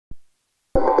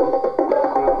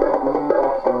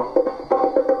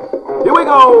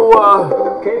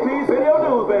go. KP's Video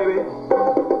News, baby.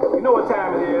 You know what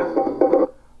time it is.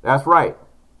 That's right.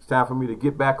 It's time for me to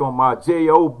get back on my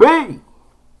JOB.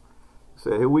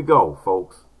 So here we go,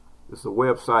 folks. This is a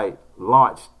website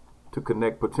launched to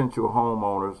connect potential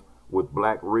homeowners with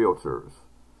black realtors.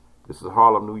 This is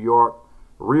Harlem, New York.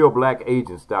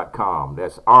 RealBlackAgents.com.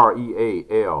 That's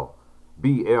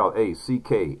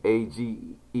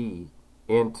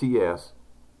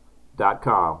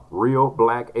RealBlackAgents.com.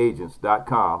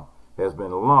 RealBlackAgents.com has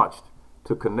been launched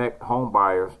to connect home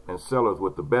buyers and sellers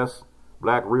with the best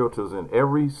black realtors in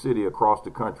every city across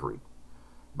the country.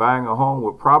 Buying a home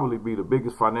will probably be the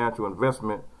biggest financial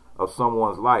investment of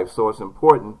someone's life, so it's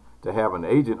important to have an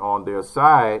agent on their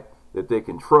side that they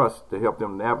can trust to help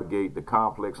them navigate the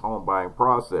complex home buying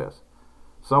process.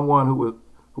 Someone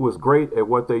who is great at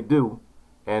what they do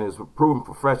and is a proven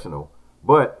professional,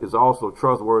 but is also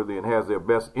trustworthy and has their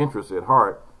best interests at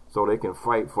heart, so they can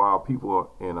fight for our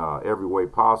people in every way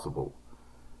possible.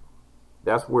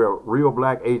 That's where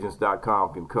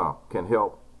RealBlackAgents.com can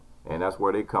help, and that's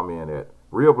where they come in at.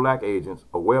 Real Black Agents,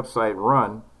 a website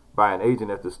run by an agent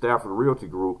at the Stafford Realty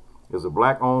Group, is a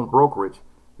black-owned brokerage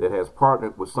that has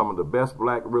partnered with some of the best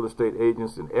black real estate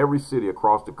agents in every city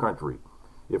across the country.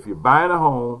 If you're buying a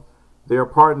home, their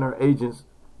partner agents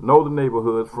know the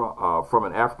neighborhoods from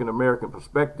an African-American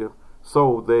perspective,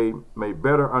 so they may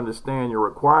better understand your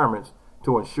requirements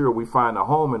to ensure we find a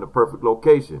home in the perfect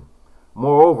location.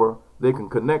 Moreover, they can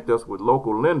connect us with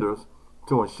local lenders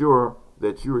to ensure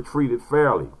that you are treated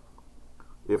fairly.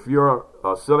 If you're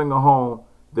selling a home,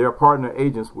 their partner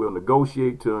agents will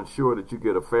negotiate to ensure that you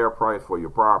get a fair price for your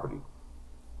property.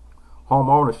 Home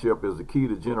ownership is the key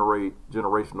to generate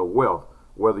generational wealth.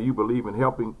 Whether you believe in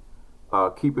helping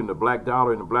keeping the black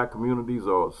dollar in the black communities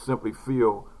or simply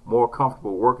feel more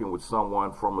comfortable working with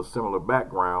someone from a similar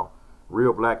background,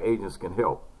 Real Black Agents can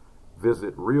help.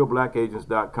 Visit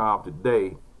RealBlackAgents.com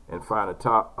today and find a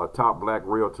top black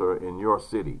realtor in your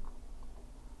city.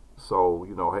 So,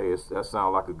 you know, hey, that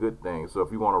sounds like a good thing. So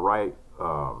if you want to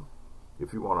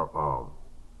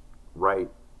write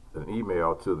an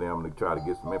email to them to try to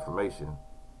get some information.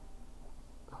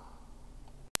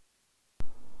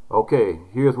 Okay,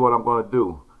 here's what I'm going to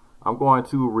do. I'm going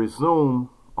to resume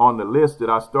on the list that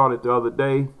I started the other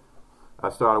day. I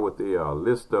started with the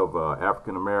list of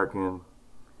African-American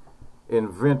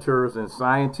inventors and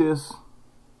scientists.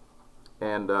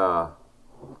 And so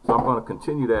I'm going to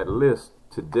continue that list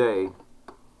today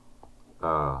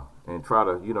and try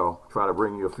to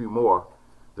bring you a few more.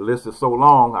 The list is so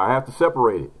long, I have to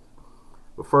separate it.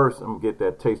 But first, I'm going to get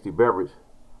that tasty beverage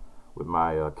with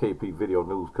my KP Video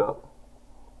News cup.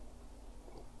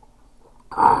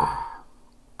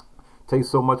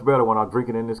 Tastes so much better when I'm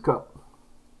drinking in this cup.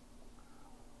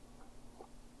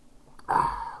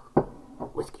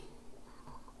 Whiskey.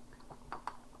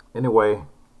 Anyway,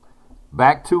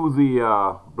 back to the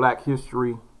Black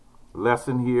History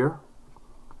lesson here.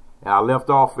 And I left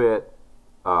off at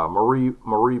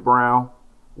Marie Brown,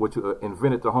 which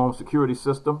invented the home security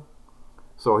system.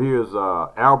 So here's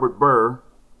Albert Burr,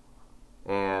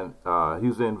 and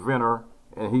he's the inventor,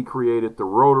 and he created the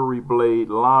rotary blade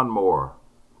lawnmower.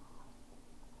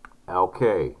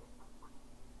 Okay,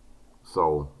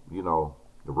 so you know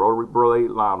the rotary blade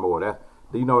lawnmower. That's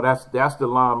the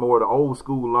lawnmower, the old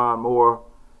school lawnmower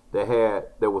that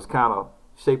was kind of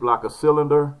shaped like a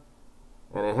cylinder,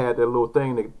 and it had that little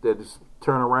thing that just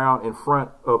turned around in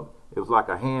front of. It was like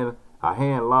a hand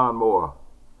lawnmower,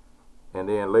 and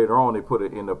then later on they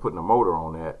end up putting a motor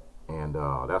on that, and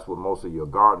that's what most of your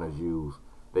gardeners use.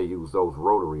 They use those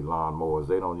rotary lawnmowers.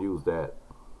 They don't use that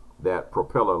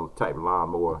propeller type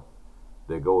lawnmower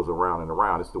that goes around and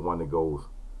around. It's the one that goes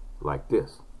like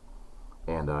this.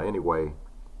 And anyway,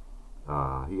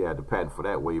 he had the patent for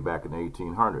that way back in the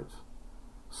 1800s.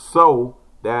 So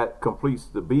that completes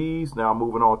the B's. Now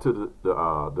moving on to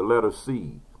the letter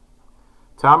C.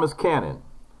 Thomas Cannon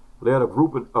led a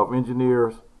group of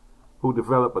engineers who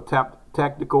developed a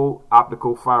tactical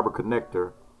optical fiber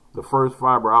connector, the first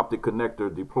fiber optic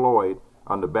connector deployed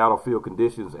under battlefield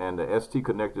conditions, and the ST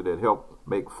connector that helped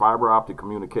make fiber optic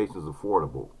communications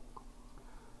affordable.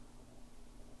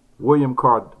 William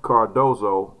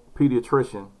Cardozo,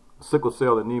 pediatrician, sickle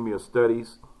cell anemia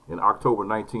studies. In October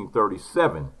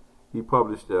 1937, he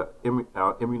published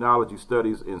immunology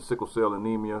studies in sickle cell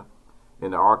anemia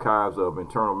in the Archives of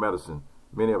Internal Medicine.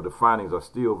 Many of the findings are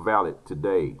still valid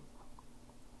today.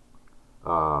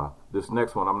 This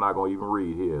next one I'm not going to even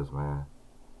read his, man.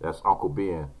 That's Uncle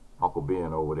Ben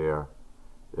over there.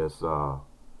 That's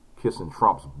kissing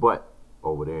Trump's butt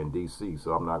over there in DC.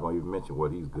 So I'm not going to even mention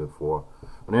what he's good for.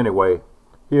 But anyway,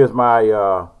 here's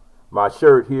my my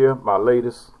shirt here, my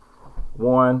latest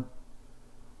one,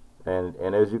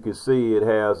 and as you can see, it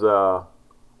has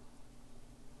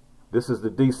this is the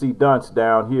DC dunce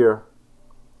down here.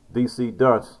 DC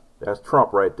dunce, that's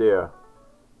Trump right there,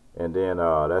 and then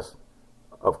that's,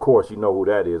 of course, you know who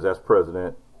that is. That's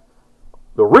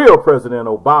the real President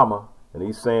Obama, and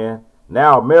he's saying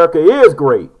now America is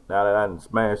great now that I done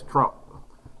smashed Trump.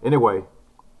 Anyway,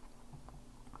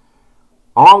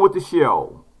 on with the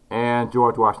show. And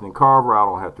George Washington Carver, I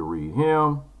don't have to read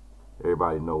him.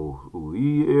 Everybody knows who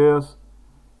he is.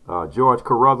 George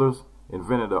Carruthers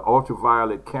invented the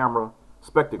ultraviolet camera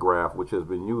spectrograph, which has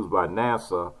been used by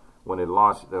NASA when it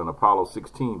launched on Apollo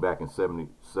 16 back in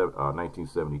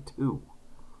 1972.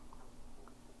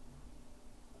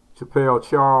 Chappelle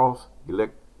Charles,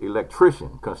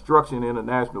 electrician, construction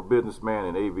international businessman,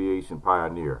 and aviation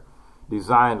pioneer,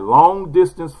 designed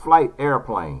long-distance flight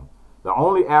airplane, the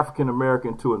only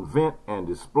African-American to invent and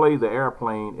display the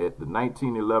airplane at the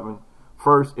 1911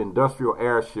 First Industrial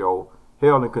Air Show,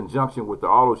 held in conjunction with the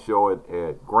auto show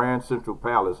at Grand Central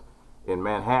Palace in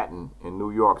Manhattan in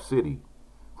New York City.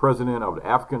 President of the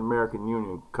African American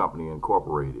Union Company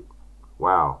Incorporated.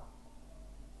 Wow.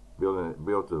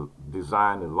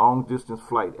 Designed a long-distance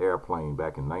flight airplane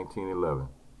back in 1911.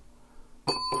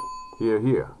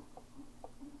 Here.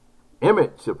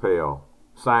 Emmett Chappelle,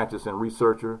 scientist and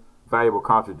researcher, valuable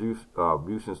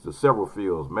contributions to several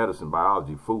fields: medicine,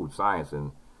 biology, food science,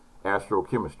 and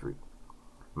astrochemistry.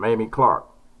 Mamie Clark,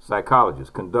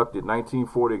 psychologist, conducted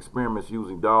 1940 experiments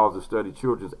using dolls to study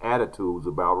children's attitudes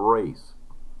about race.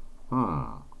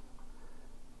 There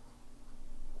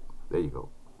you go.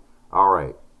 All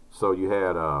right. So you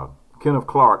had Kenneth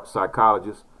Clark,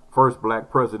 psychologist, first black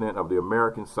president of the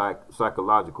American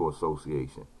Psychological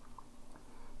Association.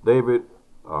 David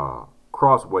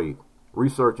Crossway,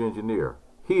 research engineer,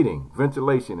 heating,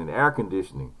 ventilation, and air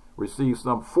conditioning, received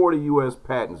some 40 U.S.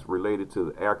 patents related to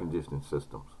the air conditioning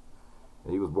systems.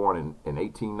 And he was born in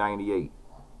 1898.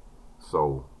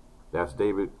 So that's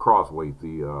David Crossway,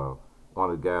 the one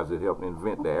of the guys that helped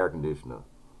invent the air conditioner.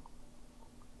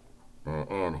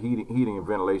 And heating and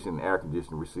ventilation and air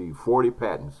conditioning received 40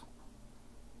 patents.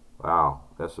 Wow,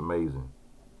 that's amazing.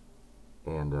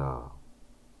 And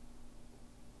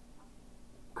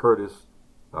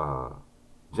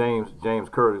James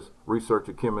Curtis,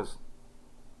 researcher, chemist,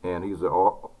 and he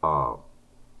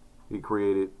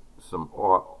created some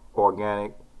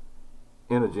organic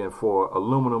energen for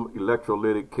aluminum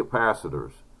electrolytic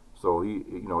capacitors. So he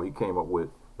came up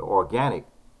with the organic.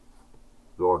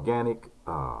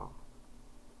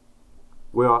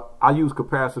 Well, I use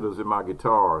capacitors in my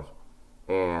guitars,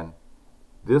 and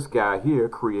this guy here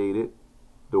created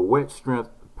the wet strength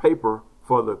paper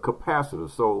for the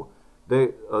capacitors. So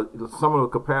some of the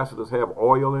capacitors have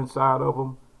oil inside of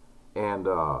them, and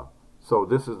so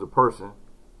this is the person.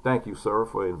 Thank you, sir,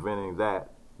 for inventing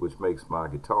that, which makes my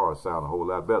guitar sound a whole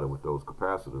lot better with those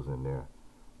capacitors in there,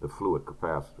 the fluid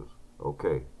capacitors.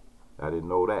 Okay, I didn't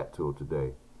know that till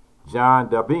today. John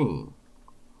Dabine,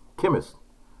 chemist,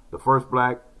 the first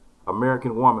black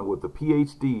American woman with a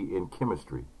PhD in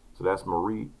chemistry. So that's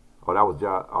Marie. Oh, that was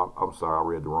John. I'm sorry, I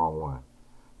read the wrong one.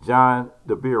 John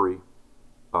Dabiri,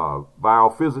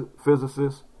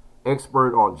 biophysicist,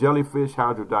 expert on jellyfish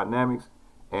hydrodynamics,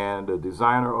 and the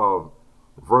designer of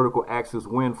vertical axis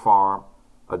wind farm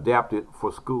adapted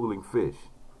for schooling fish.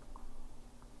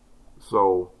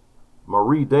 So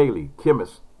Marie Daly,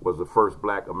 chemist, was the first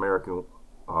black American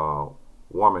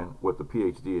woman with a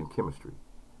PhD in chemistry.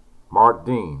 Mark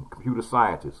Dean, computer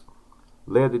scientist,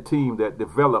 led the team that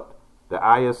developed the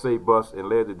ISA bus and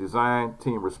led the design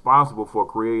team responsible for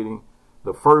creating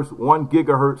the first 1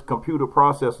 gigahertz computer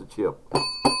processor chip.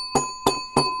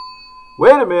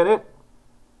 Wait a minute.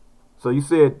 So you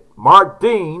said Mark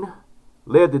Dean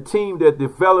led the team that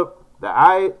developed the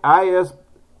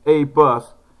ISA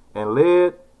bus and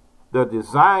led the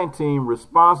design team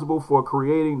responsible for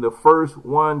creating the first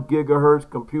 1 gigahertz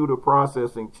computer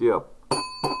processing chip.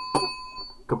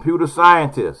 Computer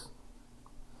scientist.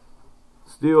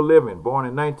 Still living, born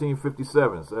in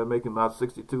 1957, so that makes him about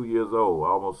 62 years old,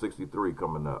 almost 63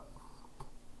 coming up.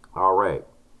 All right.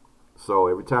 So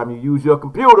every time you use your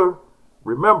computer,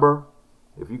 remember,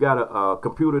 if you got a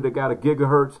computer that got a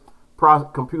gigahertz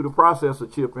computer processor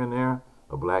chip in there,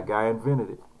 a black guy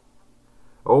invented it.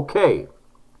 Okay.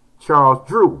 Charles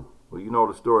Drew. Well, you know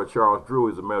the story of Charles Drew.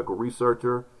 He's a medical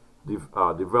researcher,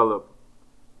 developed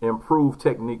improved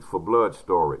techniques for blood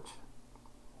storage.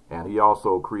 And he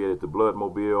also created the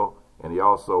Bloodmobile, and he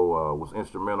also was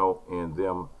instrumental in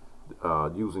them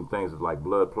using things like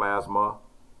blood plasma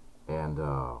and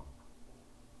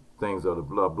things of the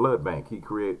blood bank. He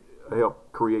created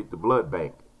helped create the blood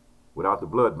bank. Without the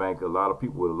blood bank, a lot of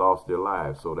people would have lost their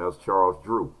lives. So that was Charles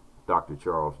Drew, Dr.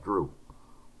 Charles Drew.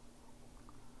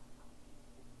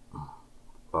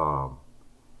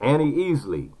 Annie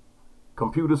Easley,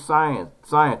 computer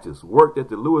scientist, worked at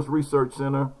the Lewis Research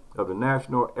Center of the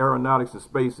National Aeronautics and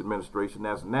Space Administration,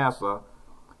 that's NASA,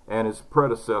 and its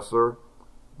predecessor,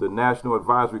 the National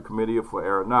Advisory Committee for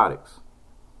Aeronautics.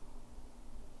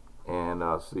 And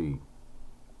see,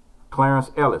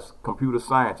 Clarence Ellis, computer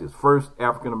scientist, first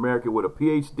African American with a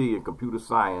PhD in computer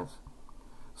science,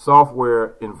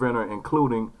 software inventor,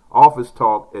 including Office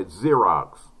Talk at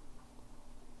Xerox.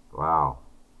 Wow.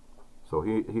 So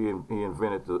he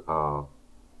invented the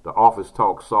Office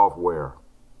Talk software.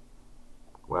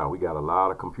 Wow, we got a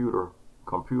lot of computer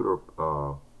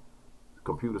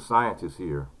scientists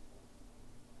here.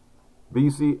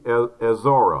 B.C.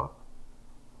 Azora,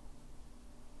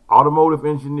 automotive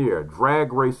engineer,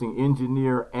 drag racing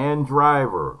engineer and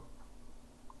driver.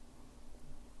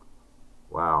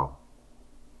 Wow.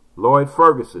 Lloyd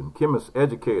Ferguson, chemist,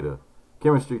 educator,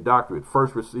 chemistry doctorate,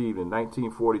 first received in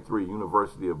 1943,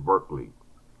 University of Berkeley.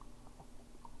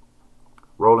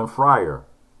 Roland Fryer,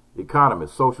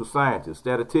 economist, social scientist,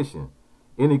 statistician,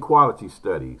 inequality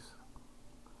studies.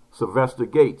 Sylvester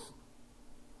Gates,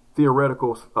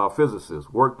 theoretical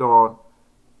physicist, worked on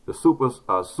the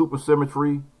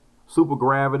supersymmetry,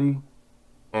 supergravity,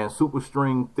 and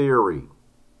superstring theory.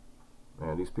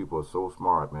 Man, these people are so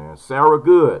smart, man. Sarah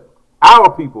Good,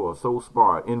 our people are so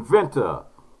smart. Inventor,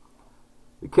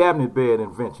 the cabinet bed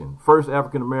invention, first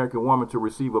African-American woman to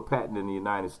receive a patent in the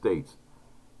United States.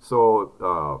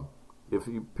 So if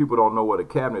people don't know what a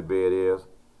cabinet bed is,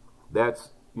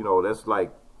 that's, you know, that's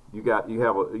like you have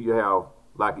a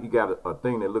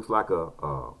thing that looks like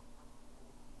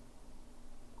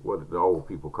what do the old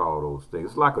people call those things?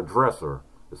 It's like a dresser.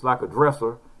 It's like a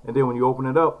dresser, and then when you open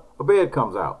it up, a bed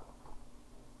comes out.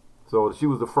 So she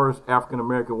was the first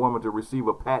African-American woman to receive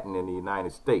a patent in the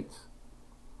United States.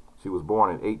 She was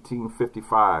born in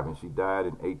 1855, and she died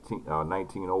in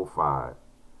 1905.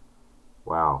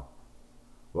 Wow.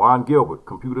 Juan Gilbert,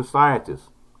 computer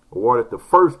scientist, awarded the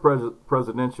first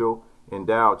presidential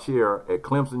endowed chair at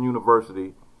Clemson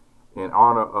University in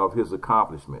honor of his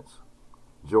accomplishments.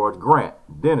 George Grant,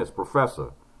 dentist,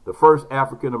 professor, the first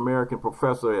African-American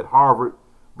professor at Harvard,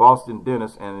 Boston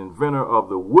dentist, and inventor of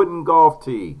the wooden golf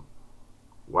tee.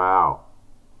 Wow.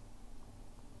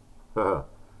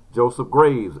 Joseph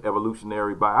Graves,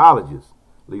 evolutionary biologist.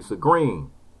 Lisa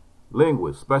Green,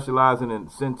 linguist, specializing in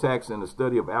syntax and the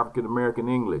study of African-American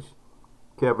English.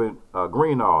 Kevin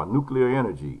Greenall, nuclear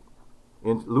energy,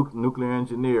 nuclear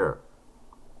engineer.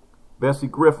 Bessie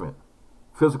Griffin,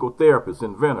 physical therapist,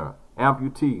 inventor,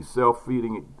 amputee,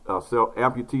 self-feeding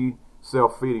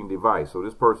device. So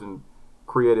this person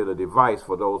created a device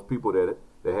for those people that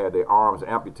had their arms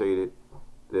amputated,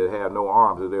 that have no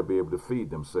arms, that they'll be able to feed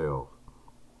themselves.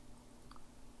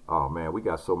 Oh man, we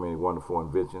got so many wonderful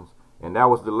inventions. And that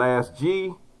was the last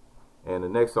G. And the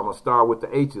next, I'm going to start with the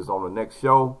H's on the next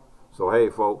show. So hey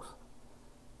folks,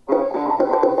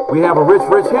 we have a rich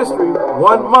history.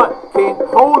 1 month can't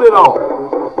hold it all.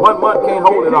 1 month can't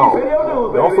hold it all.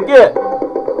 Don't forget,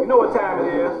 You know what time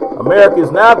it is. America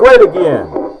is now great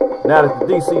again. Now that the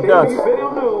DC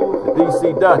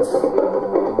Dunce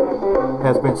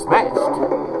has been smashed.